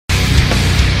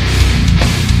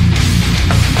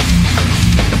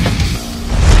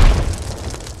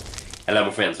Hello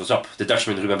my friends, what's up? The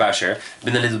Dutchman Ruben Buijs here.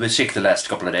 Been a little bit sick the last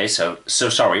couple of days, so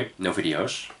sorry, no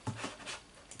videos.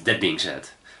 That being said,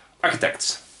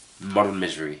 Architects, Modern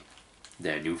Misery,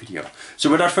 their new video.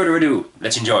 So without further ado,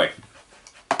 let's enjoy.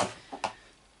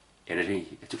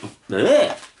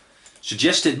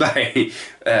 Suggested by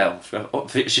Paolo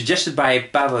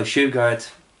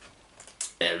Sjögaard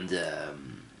and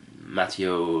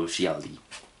Matteo Cialdi.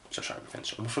 So sorry my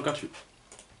friends, almost forgot you.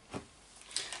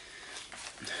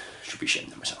 Should be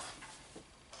ashamed of myself.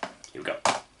 Here we go.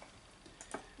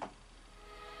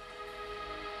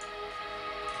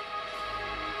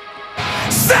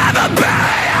 Seven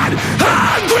billion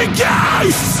hungry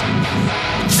ghosts,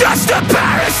 just a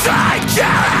parasite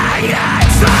carrying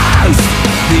its host.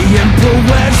 The emperor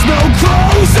wears no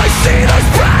clothes, I see those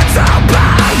brutal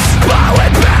bones, but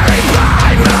we're buried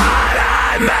by mud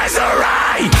and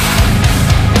misery.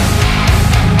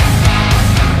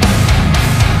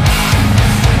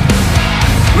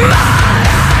 Mud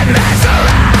and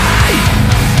misery.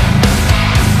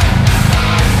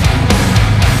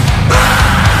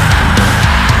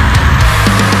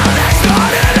 There's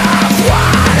not enough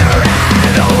water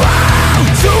in the world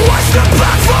to wash the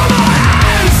blood from our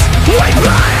hands. We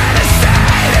play in a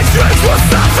state, its roots will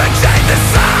suffocate the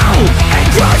soul. It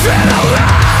grows with a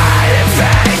light, it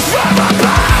fades from our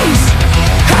bones.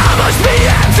 How must be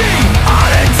empty are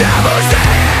the devils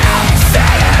here,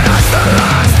 setting us the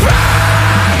last breath.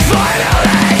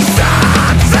 Finally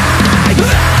something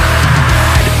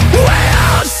that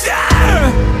we'll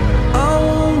share. I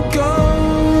won't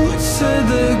go to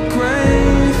the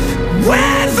grave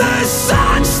with the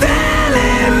sun still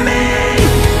in me.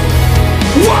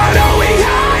 What are we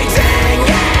hiding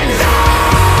in the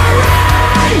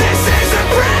rain? This is a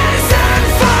prison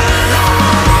for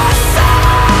lost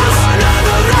souls.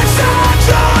 Another lifetime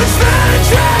joins the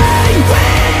train.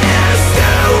 We're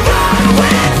still run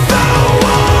with the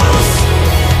wolves.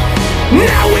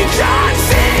 Now we can't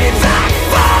see that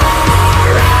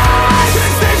far out,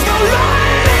 'cause there's no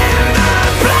light in the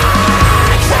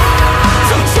black hole.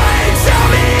 So try and tell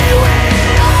me we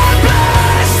are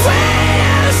blessed.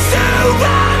 We're still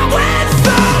run with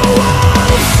the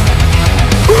wolves.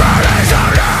 Runners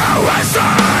are now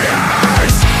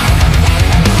desires.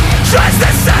 Just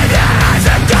the same that has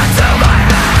a gun to my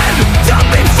head. Don't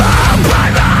be fooled by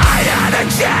my and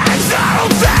against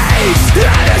our face.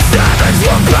 And the servants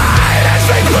will bite as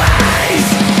they please.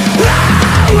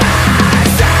 How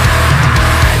has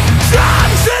it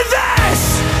come to this?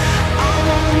 I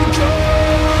won't go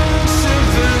to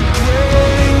the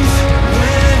grave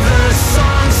with the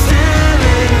sun still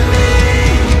in me,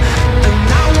 and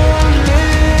I won't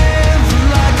live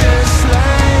like a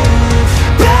slave,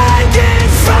 begging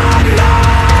for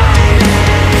my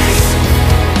needs.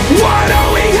 What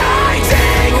are we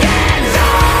hiding in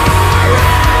the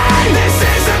rain? This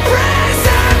is a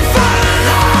prison for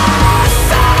lost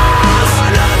souls.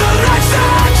 Another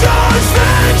lifetime joins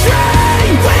the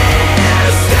train.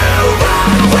 We're still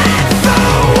run with the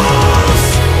wolves.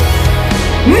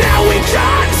 Now we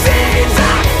can't see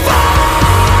that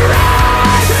far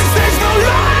out, 'cause there's no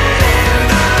light in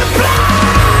the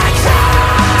black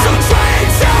hole. So try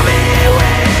and tell me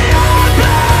we are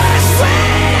blessed.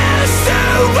 We're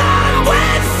still run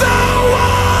with the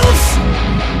wolves.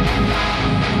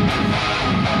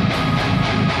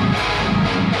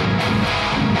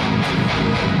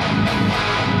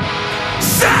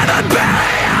 Seven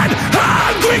billion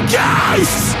hungry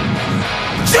ghosts,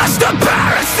 just a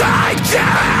parasite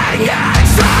carrying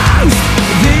its host.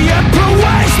 The emperor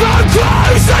wears no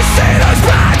clothes, I see those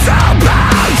battle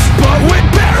bones, but we're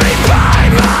buried by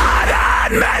mud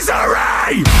and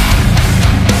misery.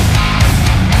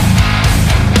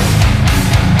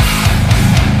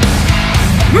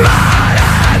 Mud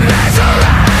and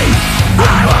misery. I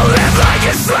will live like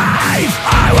a slave. I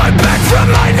won't beg from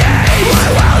my knees. I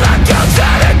will not go to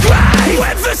the grave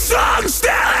with the song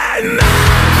still in me.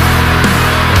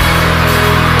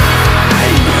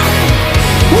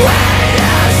 We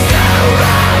used to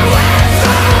run with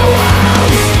the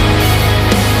wolves.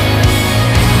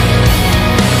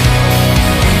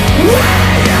 We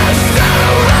used to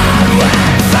run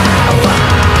with the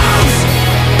wolves.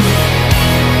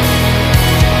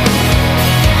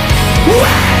 We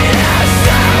used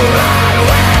to run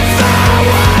with the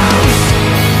wolves.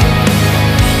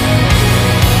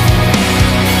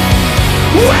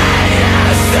 We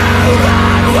used to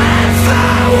run with the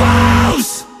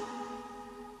wolves.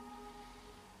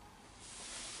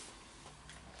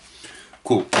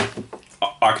 Cool.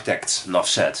 Architects, enough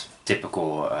said.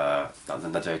 Typical,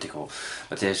 not very typical,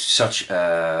 but there's such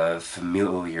a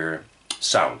familiar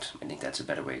sound. I think that's a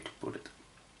better way to put it.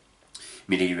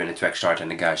 Immediately when the track starts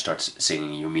and the guy starts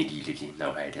singing, you immediately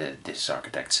know, hey, this is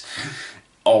Architects.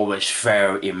 Always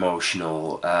very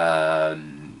emotional,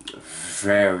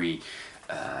 very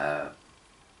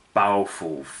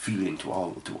powerful feeling to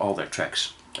all their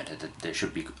tracks, and they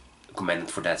should be commended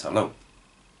for that alone.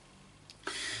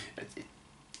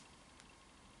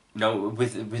 No,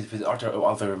 with other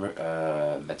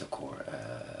metalcore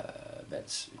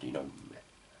bands, you know,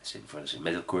 for instance,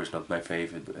 metalcore is not my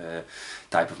favorite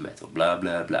type of metal. Blah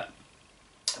blah blah.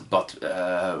 But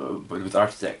with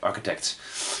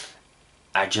Architects,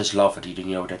 I just love it. You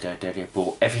know that they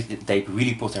pull everything. They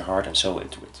really put their heart and soul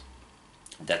into it.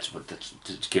 That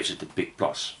gives it a big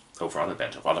plus over other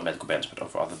bands, over other metal bands, but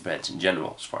over other bands in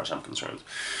general, as far as I'm concerned.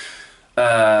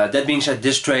 That being said,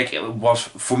 this track was,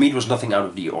 for me, it was nothing out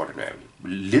of the ordinary. A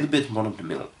little bit one of the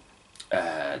mill.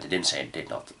 They didn't say they did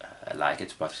not like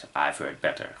it, but I've heard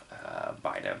better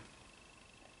by them.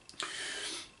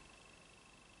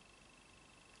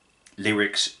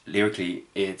 Lyrically,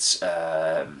 it's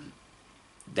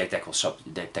they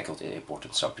tackled an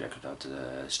important subject about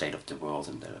the state of the world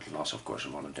and the loss, of course,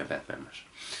 of one of their band members.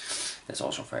 That's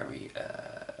also a very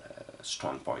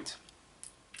strong point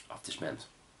of this band,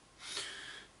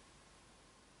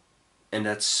 and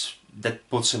that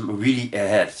puts them really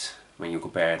ahead when you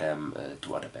compare them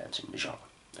to other bands in the genre,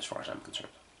 as far as I'm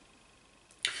concerned.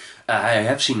 I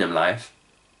have seen them live,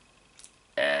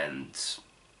 and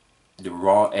the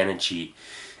raw energy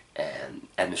and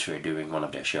atmosphere during one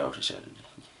of their shows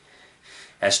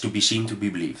has to be seen to be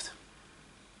believed.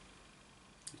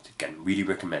 I can really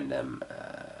recommend them.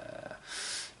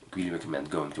 Really recommend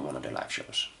going to one of their live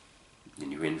shows. Then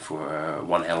you're in for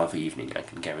one hell of an evening, I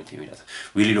can guarantee you that.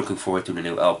 Really looking forward to the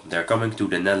new album. They're coming to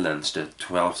the Netherlands the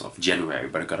 12th of January,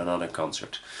 but I got another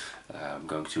concert. I'm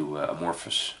going to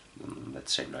Amorphous that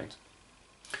same night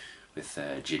with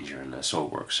Ginger and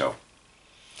Soulwork. So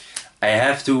I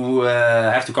have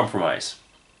to compromise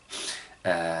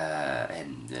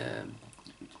and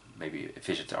maybe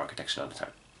visit the Architects another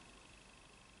time.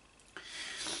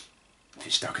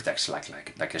 Visit the Architects like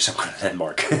there's some kind of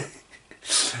landmark.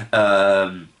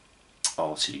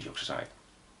 All silly jokes aside,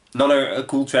 another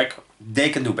cool track. They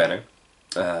can do better.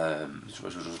 It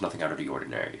was nothing out of the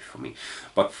ordinary for me,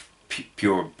 but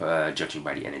pure judging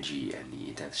by the energy and the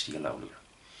intensity alone.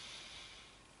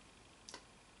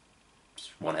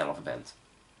 It's one hell of a band.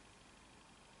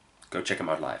 Go check them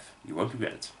out live. You won't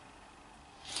regret it.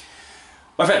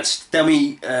 My friends, tell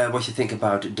me what you think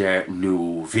about their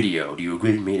new video. Do you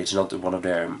agree with me? It's not one of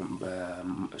their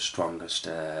strongest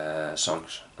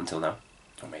songs until now,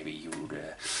 or maybe you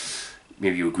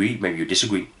agree, maybe you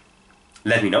disagree.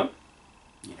 Let me know.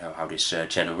 You know how this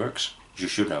channel works. You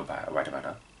should know right about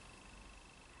now.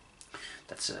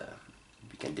 That's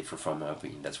we can differ from my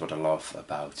opinion. That's what I love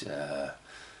about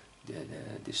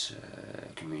this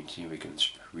community. We can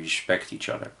respect each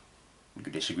other. We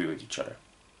can disagree with each other.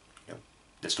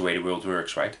 That's the way the world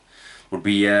works, right? It would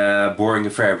be boring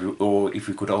affair if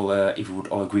we would all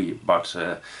agree about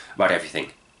everything.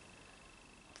 It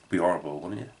would be horrible,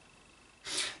 wouldn't it?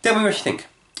 Tell me what you think.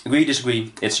 Agree,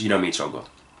 disagree. You know me, it's all good.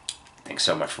 Thanks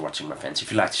so much for watching, my friends. If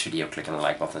you like this video, click on the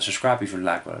like button and subscribe if you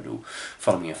like what I do.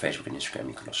 Follow me on Facebook and Instagram.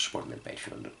 You can also support me on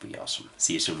Patreon. That would be awesome.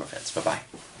 See you soon, my friends. Bye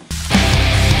bye.